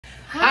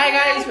Hi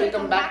guys,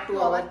 welcome back to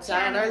our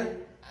channel.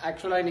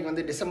 Actually இன்னைக்கு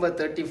வந்து December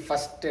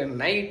 31st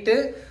night.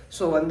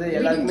 So வந்து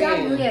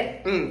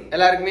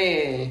எல்லாருக்குமே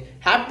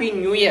ஹாப்பி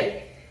நியூ இயர்.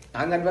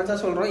 நாங்க அட்வான்ஸா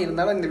சொல்றோம்.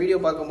 இருந்தாலும் இந்த வீடியோ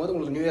பாக்கும்போது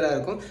உங்களுக்கு நியூ இயரா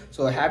இருக்கும்.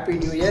 So happy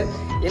new year.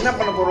 என்ன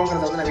பண்ண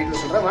போறோம்ங்கறத வந்து நான்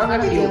வீடியோல சொல்றேன்.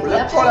 வாங்க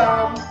வீடியோக்குள்ள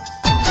போலாம்.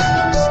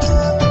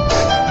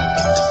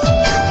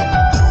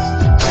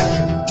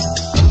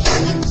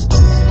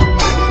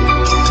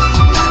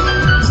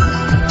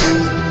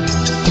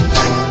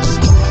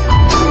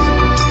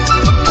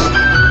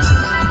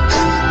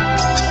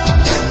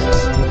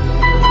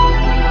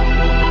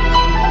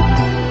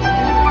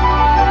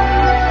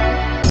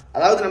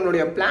 அதாவது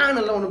நம்மளுடைய பிளான்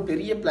எல்லாம் ஒன்றும்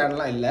பெரிய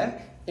பிளான்லாம் இல்லை.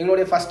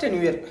 எங்களுடைய first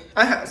new year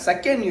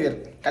second new year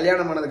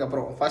கல்யாணம் பண்ணதுக்கு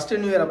அப்புறம் ஃபர்ஸ்ட்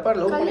நியூ இயர் அப்ப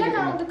லவ்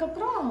பண்ணிக்கிட்டு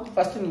அப்புறம்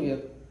ஃபர்ஸ்ட் நியூ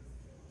இயர்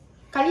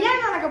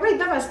கல்யாணம் ஆனதுக்கு அப்புறம்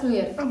இதான் ஃபர்ஸ்ட் நியூ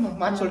இயர். ஆமா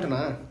மாத்தி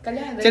சொல்லிட்டேனா?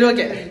 சரி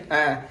ஓகே.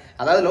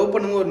 அதாவது லவ்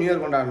பண்ணும்போது ஒரு நியூ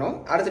இயர் கொண்டாடணும்.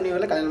 அடுத்த நியூ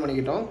இயர்ல கல்யாணம்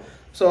பண்ணிக்கிட்டோம்.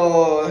 ஸோ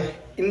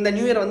இந்த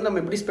நியூ இயர் வந்து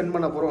நம்ம எப்படி ஸ்பெண்ட்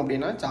பண்ண போறோம்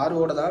அப்படின்னா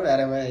சாருவோட தான், வேற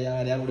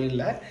யார் கூட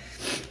இல்லை.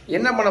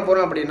 என்ன பண்ண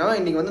போறோம் அப்படின்னா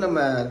இன்னைக்கு வந்து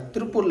நம்ம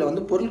திருப்பூர்ல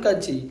வந்து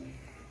பொருட்காட்சி,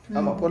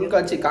 ஆமாம்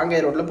பொருட்காட்சி காங்கேய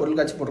ரோட்டில்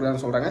பொருட்காட்சி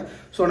போட்டுருக்காங்கன்னு சொல்கிறாங்க.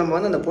 ஸோ நம்ம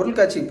வந்து அந்த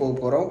பொருட்காட்சிக்கு போக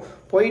போகிறோம்.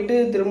 போயிட்டு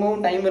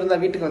திரும்பவும் டைம்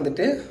இருந்தால் வீட்டுக்கு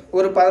வந்துட்டு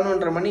ஒரு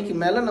 11:30 மணிக்கு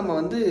மேலே நம்ம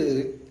வந்து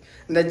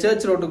இந்த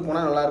சர்ச் ரோட்டுக்கு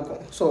போனால்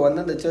நல்லாயிருக்கும். ஸோ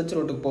வந்து அந்த சர்ச்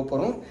ரோட்டுக்கு போக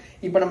போகிறோம்.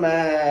 இப்போ நம்ம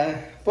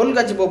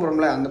பொருட்காட்சி போக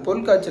போகிறோம்ல, அந்த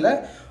பொருட்காட்சியில்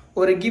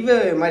ஒரு கிவ்வே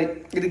மாதிரி,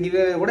 இது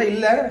கிவ்வே கூட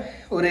இல்லை,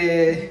 ஒரு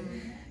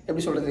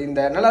எப்படி சொல்கிறது,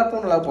 இந்த நல்லா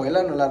இருப்போம்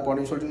எல்லோரும் நல்லா இருப்போம்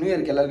அப்படின்னு சொல்லிட்டு நியூ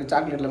இயர்க்கு எல்லாருக்கும்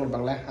சாக்லேட்லாம்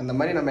கொடுப்பாங்களே, அந்த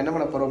மாதிரி நம்ம என்ன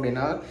பண்ண போகிறோம்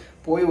அப்படின்னா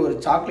போய் ஒரு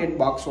சாக்லேட்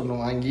பாக்ஸ்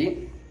ஒன்று வாங்கி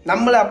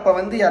நம்மளை அப்போ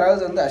வந்து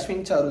யாராவது வந்து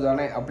அஸ்வின் சாரு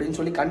தானே அப்படின்னு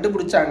சொல்லி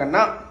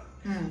கண்டுபிடிச்சாங்கன்னா,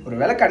 ஒரு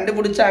வேளை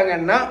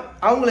கண்டுபிடிச்சாங்கன்னா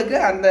அவங்களுக்கு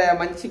அந்த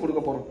மஞ்சி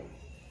கொடுக்க போகிறோம்.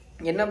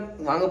 என்ன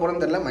வாங்க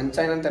போகிறோன்னு தெரில,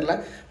 மஞ்சா என்னன்னு தெரில,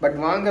 பட்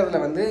வாங்குறதுல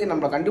வந்து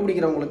நம்மளை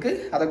கண்டுபிடிக்கிறவங்களுக்கு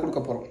அதை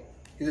கொடுக்க போகிறோம்.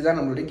 இதுதான்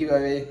நம்மளுடைய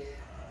கிவ்அவே.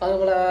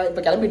 அதுபோல்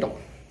இப்போ கிளம்பிட்டோம்.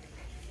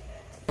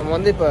 நம்ம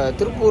வந்து இப்போ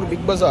திருப்பூர்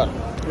பிக் பஸார்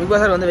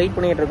வந்து வெயிட்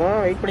பண்ணிகிட்டு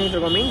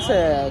இருக்கோம். மீன்ஸ்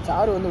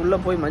சாரு வந்து உள்ளே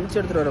போய் மஞ்சு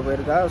எடுத்துகிட்டு வர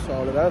போயிருக்கா. ஸோ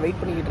அவளுக்காக வெயிட்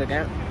பண்ணிக்கிட்டு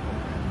இருக்கேன்.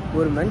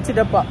 ஒரு மஞ்சு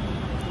டப்பா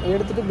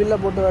எடுத்துகிட்டு பில்லை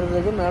போட்டு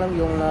வர்றதுக்கு மேடம்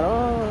எவ்வளோ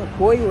நேரம்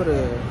போய் ஒரு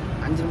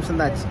 5 நிமிஷம்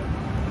தான் ஆச்சு.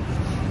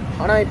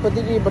 ஆனால்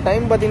இப்போதைக்கு இப்போ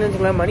டைம் பார்த்தீங்கன்னு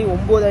வச்சுக்கலாம், மணி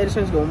 9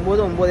 ஆயிடுச்சுன்னு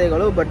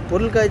 9:15. பட்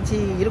பொருட்காட்சி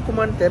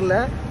இருக்குமான்னு தெரில,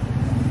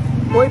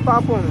 போய்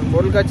பார்ப்போம்.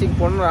 பொருட்காட்சிக்கு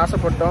போகணுன்னு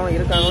ஆசைப்பட்டோம்.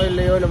 இருக்காங்களோ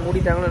இல்லையோ, இல்லை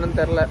மூடிட்டாங்களோ என்னன்னு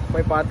தெரில.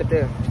 போய் பார்த்துட்டு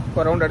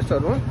ஒரு ரவுண்ட் அடிச்சு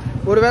வருவோம்.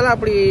 ஒருவேளை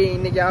அப்படி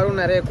இன்றைக்கி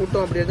யாரும் நிறைய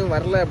கூட்டம் அப்படி எதுவும்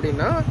வரல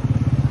அப்படின்னா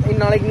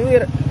நாளைக்கு நியூ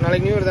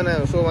இயர் தானே.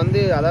 ஸோ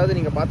வந்து அதாவது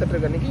நீங்கள் பார்த்துட்டு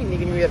இருக்க அன்றைக்கி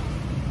இன்றைக்கி நியூ இயர்.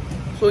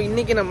 ஸோ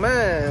இன்றைக்கி நம்ம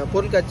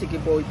பொருட்காட்சிக்கு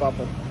போய்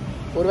பார்ப்போம்.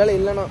 ஒருவேளை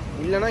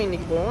இல்லைன்னா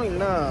இன்றைக்கி போவோம்,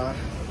 இல்லைன்னா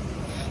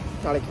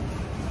நாளைக்கு.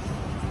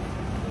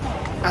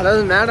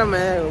 அதாவது மேடம்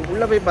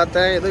உள்ளே போய்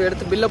பார்த்தேன், ஏதோ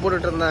எடுத்து பில்லை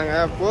போட்டுட்டு இருந்தாங்க.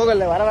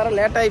 போகலை, வர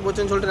லேட்டாகி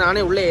போச்சுன்னு சொல்லிட்டு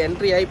நானே உள்ளே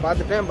என்ட்ரி ஆகி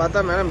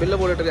பார்த்தா மேடம் பில்லை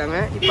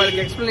போட்டுட்ருக்காங்க. இப்போ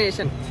அதுக்கு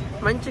எக்ஸ்ப்ளனேஷன்,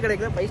 மஞ்சு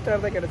கிடைக்குது 5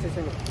 ஸ்டார் தான்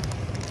கிடச்சிச்சுங்க.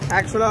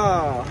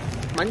 ஆக்சுவலாக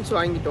மஞ்சு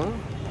வாங்கிட்டோம்,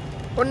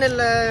 ஒன்றும்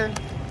இல்லை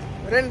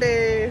 2.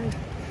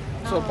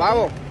 ஸோ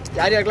பாவம்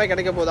யார் யாருக்கெல்லாம்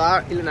கிடைக்க போதா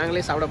இல்லை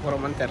நாங்களே சாப்பிட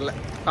போகிறோமான்னு தெரில,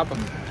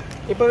 பார்ப்போம்.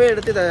 இப்போவே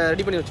எடுத்து இதை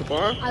ரெடி பண்ணி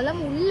வச்சுப்போம். அதெல்லாம்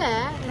உள்ள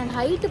எனக்கு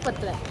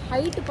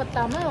ஹைட்டு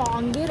பத்தாமல்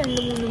அங்கேயே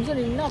 2-3 நிமிஷம்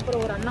நின்று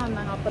அப்புறம் ஒரு அண்ணா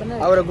வந்தாங்க.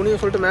 அப்புறம் அவரை குனியை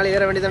சொல்லிட்டு மேலே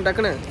ஏற வேண்டியதான்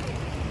டக்குன்னு.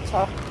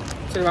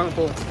 சரி வாங்க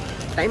போவோம்,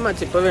 டைம்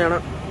ஆச்சு இப்போவே.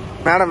 வேணாம்,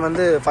 மேடம்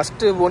வந்து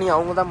ஃபஸ்ட்டு போனி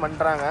அவங்க தான்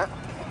பண்ணுறாங்க.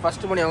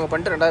 ஃபஸ்ட்டு போனி அவங்க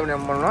பண்ணிட்டு 2வது போனி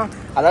நம்ம பண்ணோம்.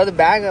 அதாவது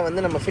பேகை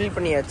வந்து நம்ம ஃபில்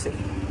பண்ணியாச்சு.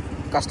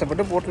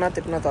 கஷ்டப்பட்டு போட்டுனா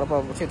திட்டுனா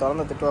திறப்பா போச்சு,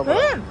 திறந்து திட்டுவா.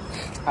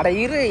 அட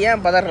இரு,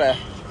 ஏன் பதற.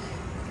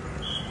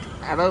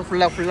 அதாவது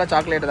ஃபுல்லாக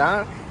சாக்லேட் தான்.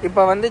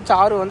 இப்போ வந்து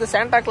சாரு வந்து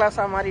சாண்டா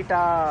கிளாஸாக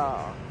மாறிட்டா.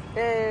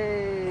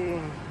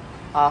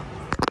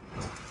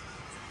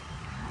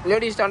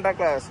 Ladies Santa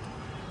Claus.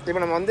 இப்போ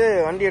நம்ம வந்து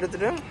வண்டி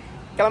எடுத்துகிட்டு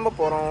கிளம்ப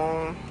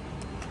போகிறோம்.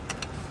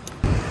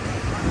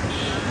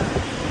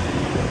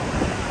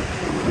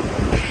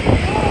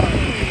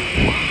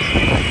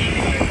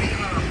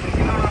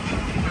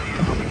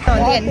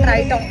 என்ட்ரு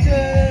ஆயிட்டோம்.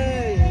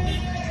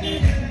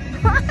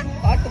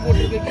 பாட்டு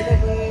போட்டுருக்கு,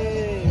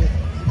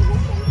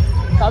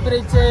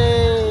 காப்பிரைட்ஸு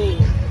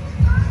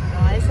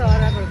வாய்ஸ்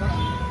ஓவராக இருக்கும்.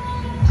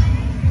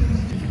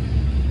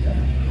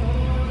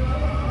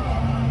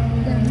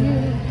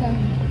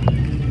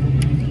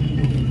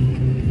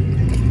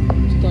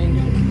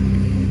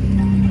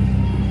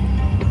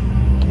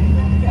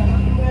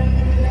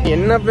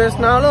 என்ன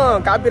பேசினாலும்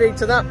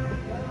காப்பிரைட்ஸ் தான்.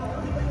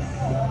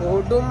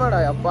 விடுமாடா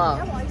அப்பா.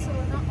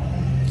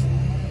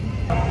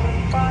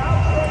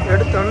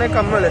 எடுத்தோடனே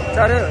கம்மல்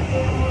சாரு,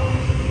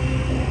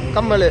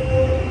 கம்மல்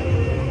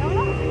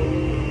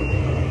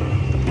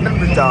என்ன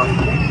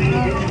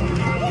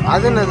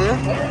அது என்னது,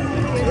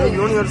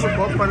 யூனிவர்ஸ்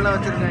ஓப்பன்லாம்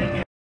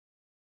வச்சிருக்காங்க.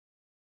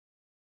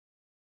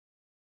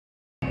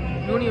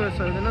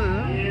 யூனிவர்ஸ் அது என்னது,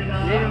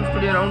 ஏவிஎம்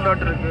ஸ்டுடியோ ரவுண்ட்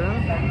ஆட் இருக்கு.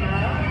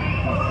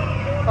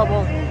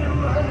 பார்ப்போம்.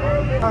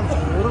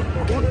 ஒரு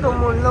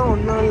கூட்டம்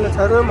ஒன்றும் இல்லை,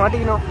 சர்வே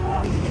மாட்டிக்கணும்.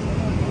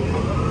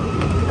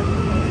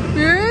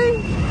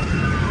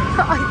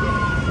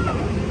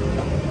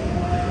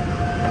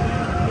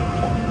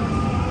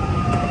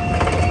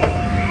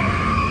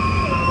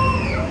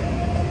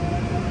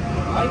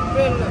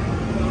 வாய்ப்பே இல்லை,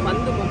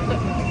 வந்து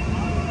மொத்தம்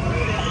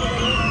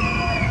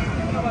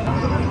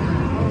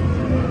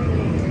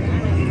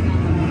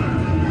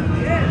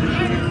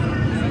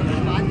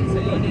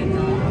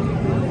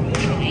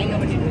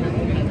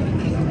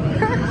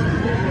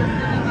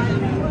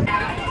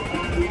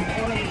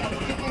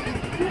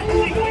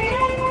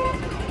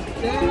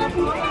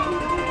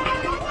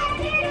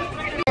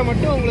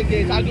மட்டும் உங்களுக்கு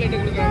சாக்லேட்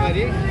கொடுக்குற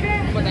மாதிரி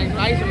ரொம்ப தேங்க்ஸ்.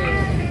 ராய்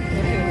சொல்லிடுங்க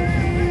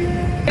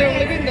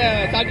உங்களுக்கு இந்த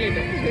சாக்லேட்.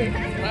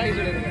 ராய்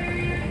சொல்லிடுங்க.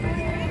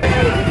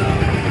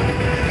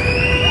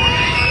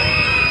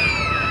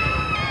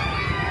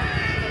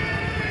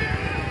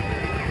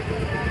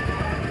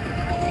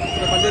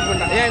 பஞ்சர்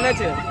பண்ணா ஏன்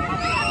என்னாச்சு?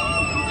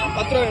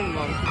 10 ரூபா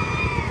வேணுமா?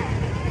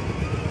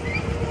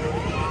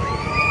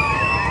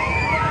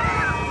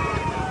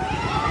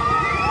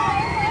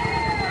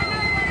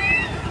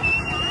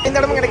 இந்த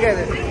இடமும்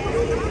கிடைக்காது.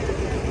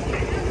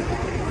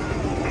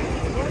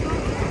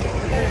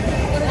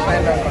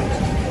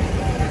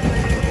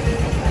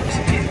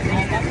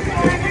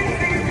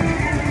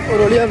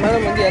 ஒரு வழியா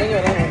மேடம் வந்து இறங்கி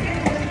வராங்க.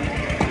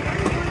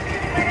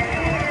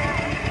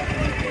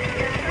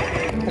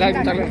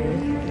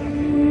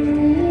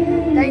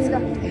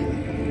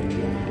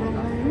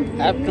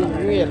 Happy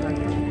new year.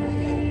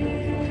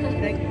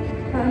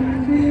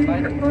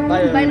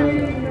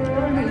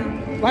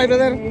 பாய்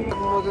பிரதர்.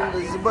 இந்த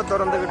ஜிப்பை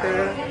திறந்துக்கிட்டு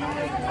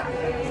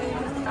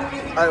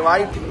அது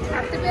வாய்ப்பு.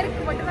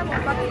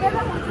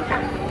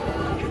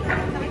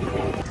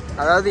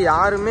 அதாவது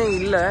யாருமே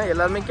இல்லை,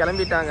 எல்லாருமே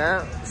கிளம்பிட்டாங்க.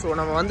 ஸோ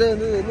நம்ம வந்து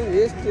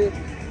வேஸ்ட்டு.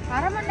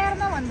 அரை மணி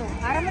நேரம் தான் வந்தோம்,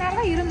 அரை மணி நேரம்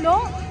தான்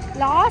இருந்தோம்.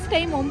 லாஸ்ட்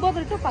டைம்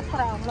 9 to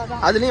 10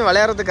 அவ்வளோதான். அதுலேயும்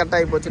விளையாடுறது கரெக்ட்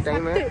ஆகி போச்சு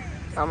டைமு.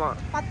 ஆமாம்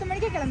 10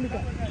 மணிக்கே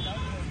கிளம்பிட்டோம்.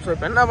 ஸோ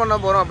இப்போ என்ன பண்ண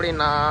போகிறோம்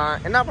அப்படின்னா,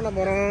 என்ன பண்ண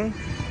போகிறோம்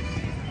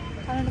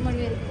 12 மணி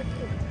வரைக்கும்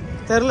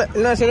தெரில.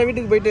 இல்லை சரி,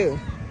 வீட்டுக்கு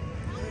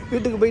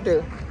போயிட்டு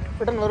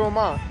ரிட்டன்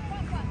வருவோமா?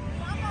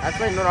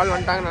 ஆக்சுவலாக இன்னொரு ஆள்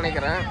வந்துட்டாங்கன்னு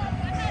நினைக்கிறேன்.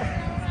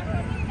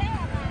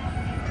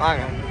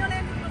 வாங்க.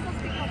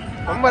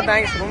 ரொம்ப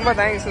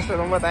தேங்க்ஸ்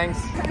சிஸ்டர், ரொம்ப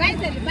தேங்க்ஸ்.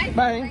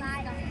 பாய்.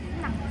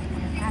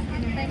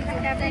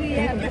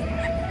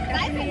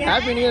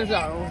 Happy new year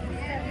sir.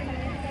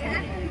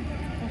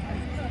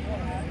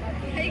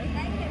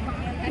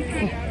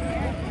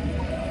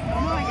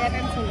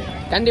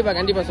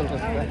 கண்டிப்பா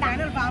சொல்றேன் சார்.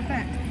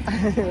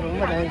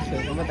 ரொம்ப தேங்க்ஸ்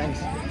சார், ரொம்ப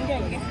thanks.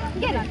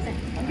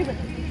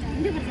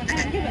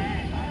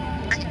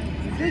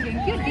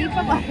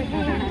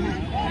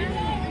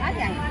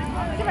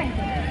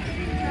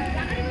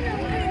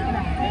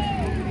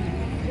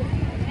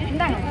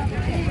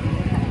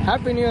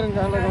 Happy new year.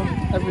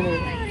 Happy new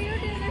year.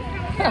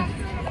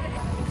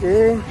 Okay,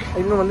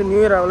 இன்னும் வந்து நியூ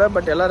இயர் ஆகலை.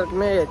 பட்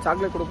எல்லாருக்குமே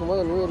சாக்லேட்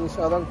கொடுக்கும்போது நியூ இயர்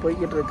விஷயம் தான்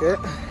போய்கிட்டு இருக்கு.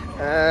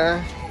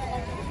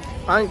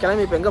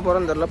 கிளம்பி இப்போ எங்கே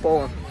போகிறோன்னு தெரில.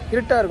 போவோம்,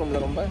 இருட்டாக இருக்கும்ல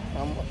ரொம்ப.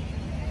 ஆமாம்,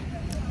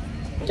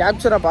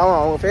 கேப்சராக பாவம்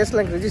அவங்க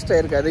ஃபேஸில் ரெஜிஸ்டர்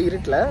ஆகிருக்காது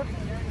இருட்டில்.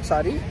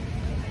 சாரி.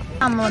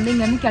 நம்ம வந்து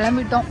இங்கேருந்து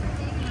கிளம்பிட்டோம்.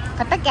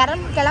 கரெக்டாக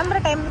கிளம்புற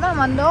டைமுக்கு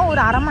தான் வந்தோம்.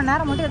 ஒரு அரை மணி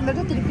நேரம் மட்டும்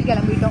இருந்தது, திருப்பி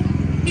கிளம்பிட்டோம்.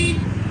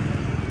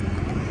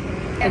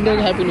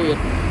 Happy new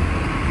year.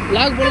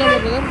 வ்ளாக்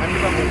போடலாம் பிரதர்?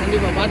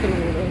 கண்டிப்பாக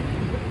பார்த்துருங்க,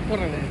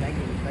 போடுறேன்.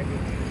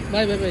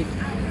 பாய்.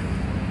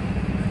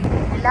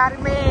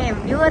 எல்லாருமே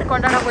நியூ இயர்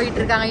கொண்டாட போயிட்டு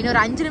இருக்காங்க. இன்னொரு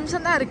 5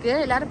 நிமிஷம் தான் இருக்கு.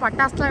 எல்லாரும்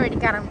பட்டாசுலாம்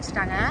வெடிக்க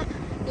ஆரம்பிச்சிட்டாங்க.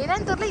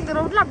 என்னன்னு தெரியல, இந்த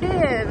ரோட்ல அப்படியே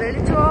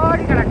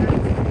வெளிச்சோடி கிடக்கு.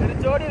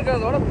 வெளிச்சோடி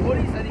இருக்கிறதோட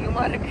போலீஸ்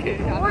அதிகமா இருக்கு.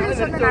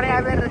 போலீஸ் வந்து நிறைய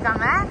பேர்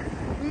இருக்காங்க.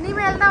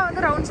 இனிமேல் தான்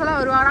வந்து ரவுண்ட்ஸ் எல்லாம்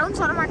வருவாங்க.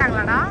 ரவுண்ட்ஸ் வர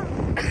மாட்டாங்களாடா?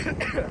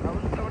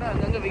 ரவுண்ட்ஸை விட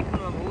அங்கங்கே வெயிட்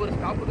பண்ணுவாங்க. ஒவ்வொரு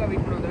ஸ்டாப்புக்காக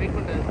வெயிட்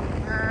பண்ணுறது.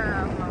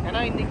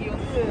 ஏன்னா இன்னைக்கு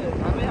வந்து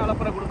நிறைய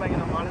அலப்பறை கொடுப்பாங்க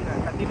நம்ம ஆளுங்க.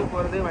 கத்திட்டு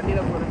போகிறது,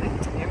 வண்டியில் போகிறது.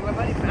 எங்களை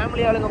மாதிரி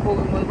ஃபேமிலி ஆளுங்க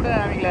போகும்போது கூட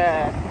அவங்கள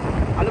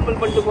அலும்பல்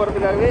பண்ணிட்டு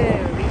போகிறதுக்காகவே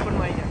வெயிட்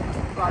பண்ணுவாங்க.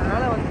 ஸோ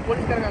அதனால் வந்து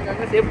போலீஸ்காரங்க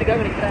அங்கங்கே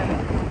சேஃப்டிக்காக நிற்கிறாங்க.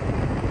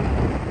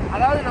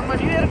 அதாவது நம்ம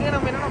நியூ இயருக்கு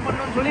நம்ம என்னென்ன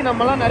பண்ணோம்னு சொல்லி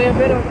நம்மலாம் நிறைய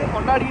பேர் வந்து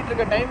கொண்டாடிக்கிட்டு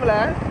இருக்க டைமில்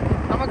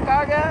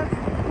நமக்காக,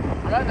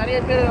 அதாவது நிறைய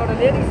பேரோட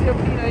லேடிஸ்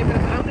சேஃப்டி, நிறைய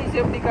பேர் ஃபேமிலி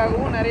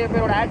சேஃப்டிக்காகவும், நிறைய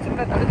பேரோட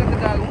ஆக்சிடென்ட்டை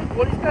தடுக்கிறதுக்காகவும்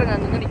போலீஸ்காரங்க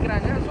அங்கங்கே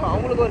நிற்கிறாங்க. ஸோ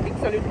அவங்களுக்கு ஒரு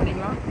பிக் சல்யூட்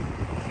பண்ணிக்கலாம்.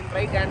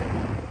 Right hand.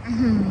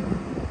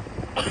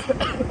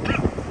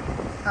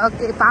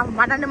 ஓகே,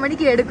 12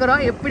 மணிக்கு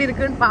எடுக்கிறோம். எப்படி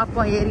இருக்குன்னு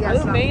பார்ப்போம். ஏரியா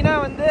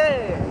மெயினாக வந்து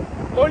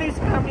போலீஸ்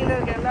ஃபேமிலியில்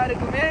இருக்க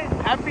எல்லாருக்குமே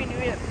ஹாப்பி நியூ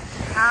இயர்.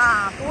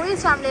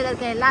 போலீஸ் ஃபேமிலியில்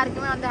இருக்க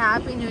எல்லாருக்குமே வந்து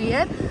ஹாப்பி நியூ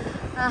இயர்.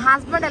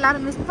 ஹஸ்பண்ட்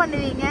எல்லாரும் மிஸ்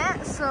பண்ணுவீங்க.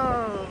 ஸோ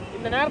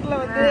இந்த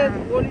நேரத்தில் வந்து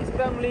போலீஸ்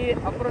ஃபேமிலி,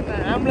 அப்புறம் இந்த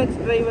ஆம்புலன்ஸ்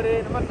டிரைவரு,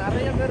 இந்த மாதிரி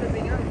நிறைய பேர்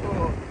இருப்பீங்க. ஸோ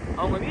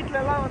அவங்க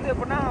வீட்டிலலாம் வந்து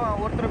எப்படின்னா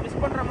ஒருத்தரை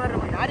மிஸ் பண்ணுற மாதிரி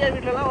இருக்கும். யார் யார்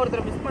வீட்டிலலாம்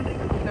ஒருத்தரை மிஸ்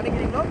பண்ணுறீங்கன்னு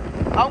நினைக்கிறீங்களோ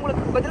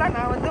அவங்களுக்கு பதிலாக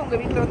நான் வந்து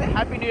உங்கள் வீட்டில் வந்து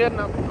ஹாப்பி நியூ இயர்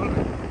நான்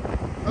சொல்கிறேன்.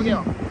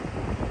 ஓகேவா?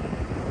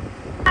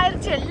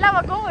 ஆயிடுச்சு. எல்லா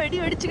பக்கமும்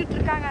வெடிச்சுக்கிட்டு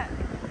இருக்காங்க.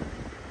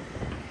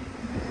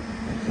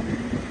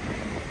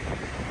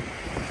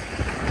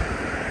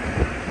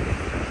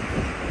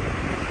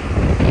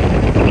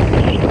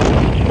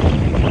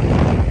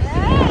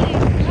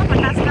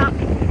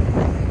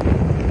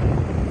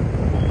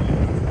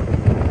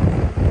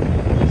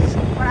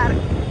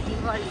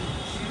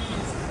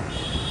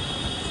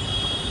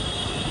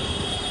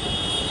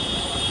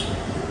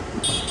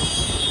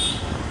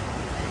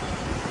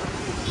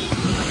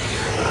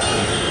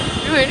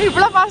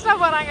 இவ்வளோ ஃபாஸ்ட்டாக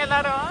போகிறாங்க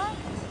எல்லாரும்.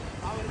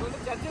 அவருக்கு வந்து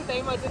சர்ச்சில்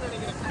டைம் ஆச்சுன்னு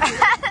நினைக்கிறேன்.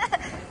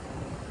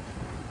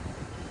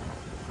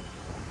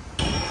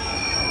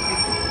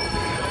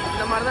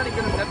 இந்த மாதிரி தான்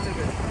நிற்கணும்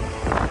சர்ச்சுக்கு.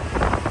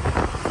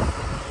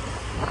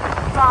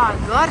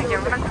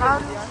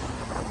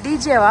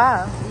 டிஜேவா?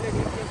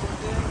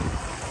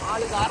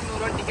 ஆளுக்கு 600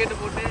 ரூபா டிக்கெட்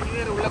போட்டு நியூ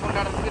இயர் உள்ள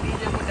கொண்டாடுறதுக்கு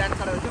டிஜே போட்டு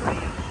டான்ஸ் ஆட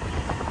வச்சுருக்கீங்க.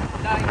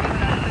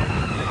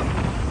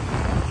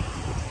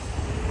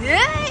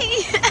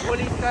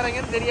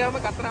 போலீஸ்காரங்கன்னு தெரியாம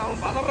கத்துறான்,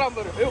 அவன் பதறான்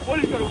பாரு.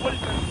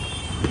 போலீஸ்காரன்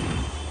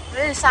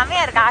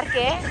செமையா இருக்கு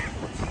ஆர்கே.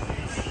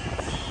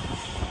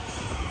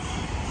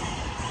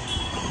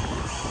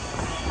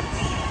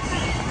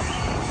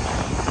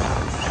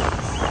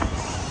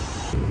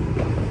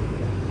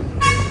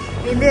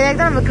 இந்த ஏரியாக்கு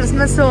தான் நம்ம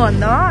கிறிஸ்மஸும்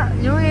வந்தோம்,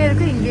 நியூ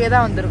இயருக்கு இங்கே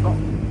தான் வந்திருக்கோம்.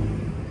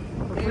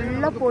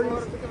 ஃபுல்லாக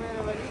போலீஸ்.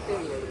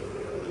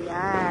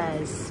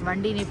 எஸ்,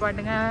 வண்டி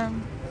நிப்பாட்டுங்க.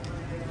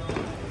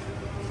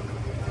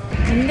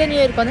 இந்த நியூ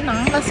இயருக்கு வந்து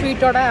நாங்கள்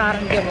ஸ்வீட்டோட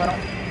ஆரம்பிக்க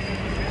போகிறோம்.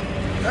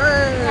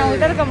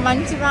 அவங்ககிட்ட இருக்க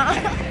மஞ்சு தான்.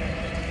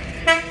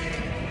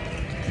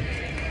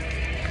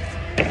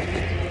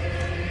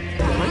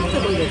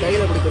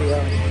 கையில் பிடிக்கிறியா?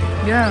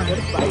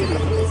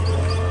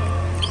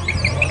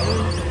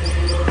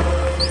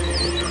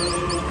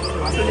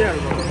 வசதியாக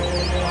இருக்கும்.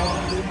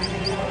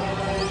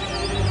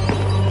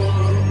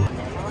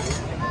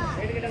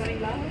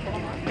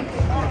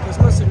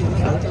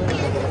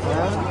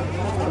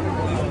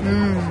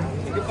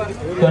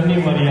 கன்னி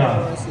மரியா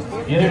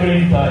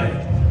இறைவனின் தாய்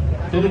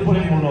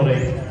திருப்பலி முன்னுரை.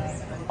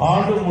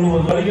 ஆண்டு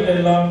முழுவதும் வழிகள்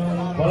எல்லாம்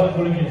வளம்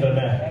கொள்கின்றன.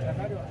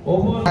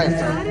 ஒவ்வொரு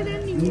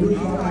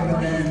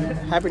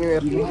ஹாப்பி நியூ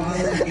இயர்.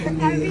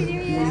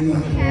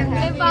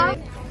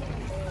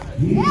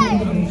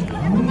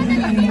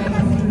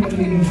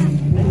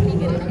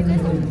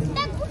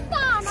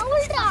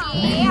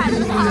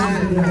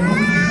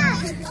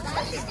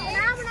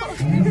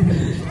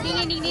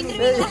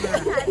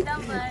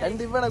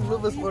 கண்டிப்பா நான் ப்ளூ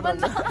பஸ் போடுறேன்.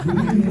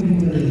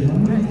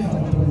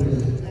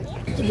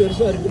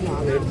 பெருசா இருக்கு,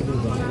 நான் எடுத்துட்டு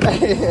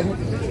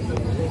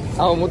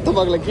அவன் முத்த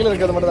பார்க்கல, கீழே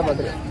இருக்கிறத மட்டும் தான்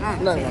பார்த்துருக்கேன்.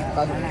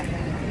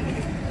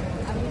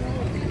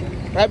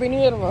 Happy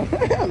new இயர்மா.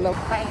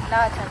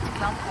 எல்லா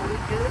சர்ச்சுக்கெல்லாம்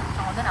போயிட்டு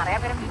வந்து நிறைய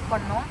பேரை மீட்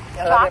பண்ணோம்.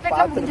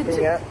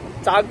 பார்த்துருப்பீங்க,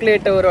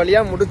 சாக்லேட்டை ஒரு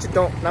வழியாக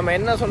முடிச்சிட்டோம். நம்ம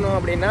என்ன சொன்னோம்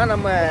அப்படின்னா,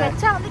 நம்ம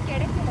வந்து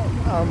கிடைக்கல.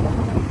 ஆமாம்,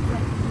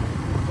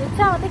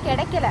 வந்து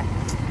கிடைக்கல.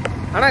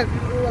 ஆனால்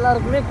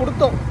எல்லாருக்குமே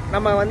கொடுத்தோம்.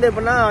 நம்ம வந்து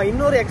எப்படின்னா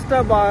இன்னொரு எக்ஸ்ட்ரா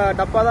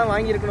டப்பா தான்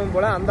வாங்கியிருக்கணும்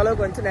போல்,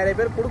 அந்தளவுக்கு வந்துச்சு. நிறைய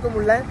பேர் கொடுக்க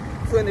முடியல.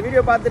 ஸோ இந்த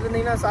வீடியோ பார்த்துட்டு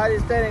இருந்தீங்கன்னா சாரி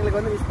சிஸ்டர், எங்களுக்கு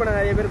வந்து விஷ் பண்ண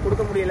நிறைய பேர்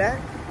கொடுக்க முடியல.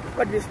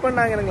 பட் விஷ்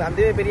பண்ணாங்க, எங்களுக்கு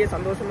அதுவே பெரிய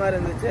சந்தோஷமாக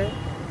இருந்துச்சு.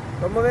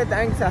 ரொம்பவே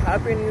தேங்க்ஸ்.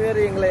 Happy new year.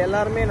 எங்களை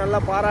எல்லாருமே நல்லா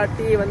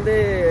பாராட்டி வந்து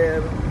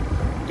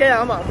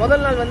ஆமாம்,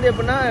 முதல் நாள் வந்து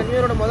எப்படின்னா நியூ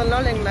இயரோட முதல்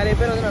நாள் எங்களுக்கு நிறைய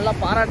பேர் வந்து நல்லா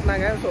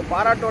பாராட்டினாங்க. ஸோ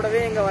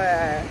பாராட்டோடவே எங்கள்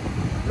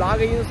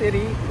vlog-ஐயும்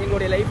சரி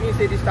எங்களுடைய லைஃப்பையும்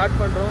சரி ஸ்டார்ட்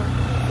பண்ணுறோம்.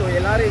 ஸோ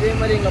எல்லோரும் இதே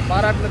மாதிரி எங்களை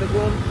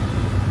பாராட்டினதுக்கும்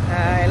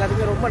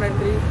எல்லாத்துக்குமே ரொம்ப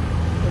நன்றி.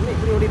 என்ன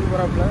இப்படி ஓடிட்டு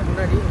போகிறாப்புல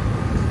முன்னாடி,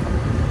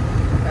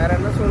 வேறு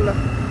என்ன சொல்ல.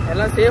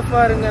 எல்லாம்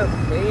சேஃபாக இருங்க,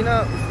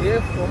 மெயினாக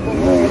சேஃப் ரொம்ப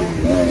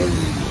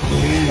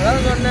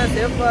அதான் சொன்னேன்,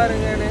 சேஃபாக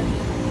இருங்கன்னு.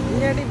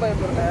 முன்னாடி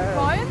பயப்படுறேன்,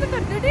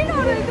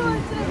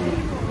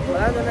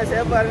 அதான் சொன்னேன்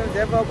சேஃபாக இருங்க,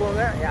 சேஃபாக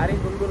போங்க,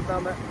 யாரையும்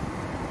துன்புறுத்தாம.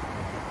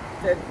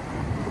 சரி,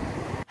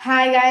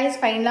 ஹாய் காய்ஸ்,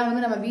 ஃபைனலாக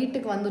வந்து நம்ம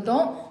வீட்டுக்கு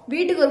வந்துட்டோம்.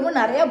 வீட்டுக்கு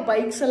வரும்போது நிறைய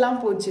பைக்ஸ்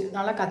எல்லாம் போச்சு,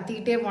 நல்லா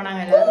கத்திக்கிட்டே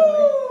போனாங்க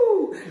எல்லாரும்.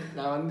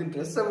 நான் வந்து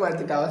ட்ரெஸ்ஸை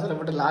மாற்றிட்டு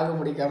அவசரப்பட்டு லாக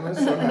முடிக்காம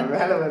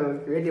வேலை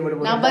வேட்டி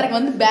மட்டும் நான் பாருங்க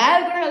வந்து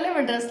பேக் கூட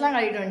இல்லை, ட்ரெஸ்லாம்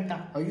கட்டிட்டு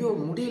வந்துட்டான். ஐயோ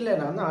முடியல,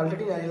 நான் வந்து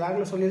ஆல்ரெடி நிறைய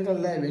லாகில்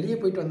சொல்லியிருக்கேன்ல, வெளியே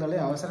போயிட்டு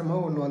வந்தாலே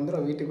அவசரமாக ஒன்று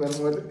வந்துடும் வீட்டுக்கு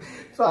வரும்போது.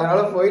 ஸோ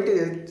அதனால் போயிட்டு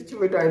எதிர்த்து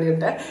போயிட்டு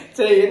வாங்கிட்டேன்.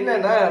 சரி,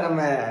 என்னன்னா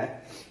நம்ம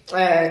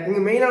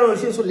இங்கே மெயினான ஒரு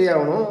விஷயம் சொல்லி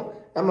ஆகணும்.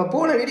 நம்ம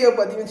போன வீடியோ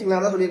பார்த்தீங்கன்னு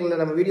வச்சுக்கலாம், தான் சொல்லியிருக்கல,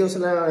 நம்ம வீடியோஸ்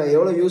எல்லாம்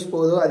எவ்வளோ யூஸ்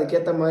போகுதோ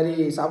அதுக்கேற்ற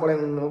மாதிரி சாப்பாடு.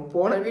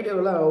 போன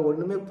வீடியோலாம்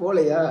ஒன்றுமே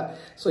போகலையா?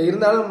 ஸோ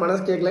இருந்தாலும்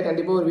மனசு கேட்கல,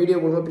 கண்டிப்பாக ஒரு வீடியோ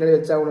போடும்போது பின்னாடி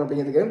வச்சாகணும்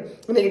அப்படிங்கிறதுக்கு.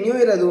 இன்றைக்கி நியூ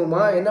இயர்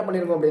அதுவுமா என்ன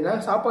பண்ணியிருக்கோம் அப்படின்னா,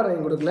 சாப்பாடு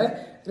வாங்கி கொடுக்கல,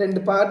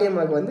 2 பாட்டி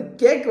அம்மாவுக்கு வந்து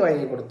கேக்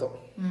வாங்கி கொடுத்தோம்.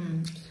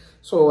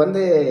 ஸோ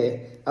வந்து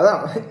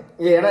அதான்,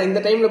 ஏன்னா இந்த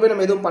டைமில் போய்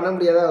நம்ம எதுவும் பண்ண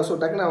முடியாதா? ஸோ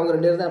டக்குன்னு அவங்க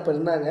 2 பேர் தான் அப்போ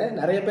இருந்தாங்க.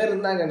 நிறைய பேர்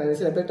இருந்தாங்க,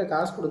 சில பேர்கிட்ட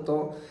காசு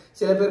கொடுத்தோம்,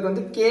 சில பேருக்கு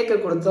வந்து கேக்கு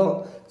கொடுத்தோம்.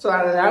 ஸோ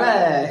அதனால்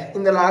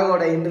இந்த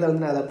லாகோட எண்டில்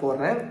வந்து நான் அதை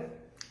போடுறேன்,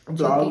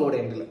 லாகோட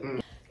எண்டில்.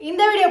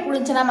 இந்த வீடியோ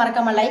பிடிச்சுன்னா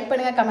மறக்காம லைக்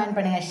பண்ணுங்க, கமெண்ட்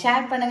பண்ணுங்க,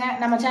 ஷேர் பண்ணுங்க.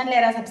 நம்ம சேனல்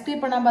யாராவது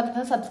சப்ஸ்கிரைப் பண்ணாம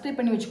பார்த்துட்டு சப்ஸ்கிரைப்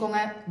பண்ணி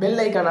வச்சுக்கோங்க.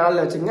 பெல் ஐக்கான்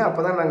ஆல்ல வச்சுங்க,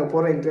 அப்பதான் நாங்க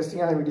போற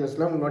இன்ட்ரெஸ்டிங்கான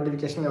வீடியோஸ்ல உங்களுக்கு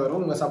நோட்டிபிகேஷன்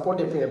வரும். உங்க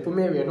சப்போர்ட்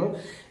எப்பவுமே வேணும்.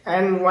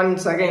 And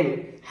once again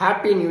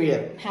happy new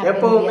year.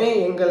 எப்பவுமே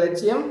எங்க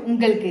லட்சியம்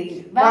உங்களுக்கு.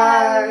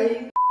 பாய்.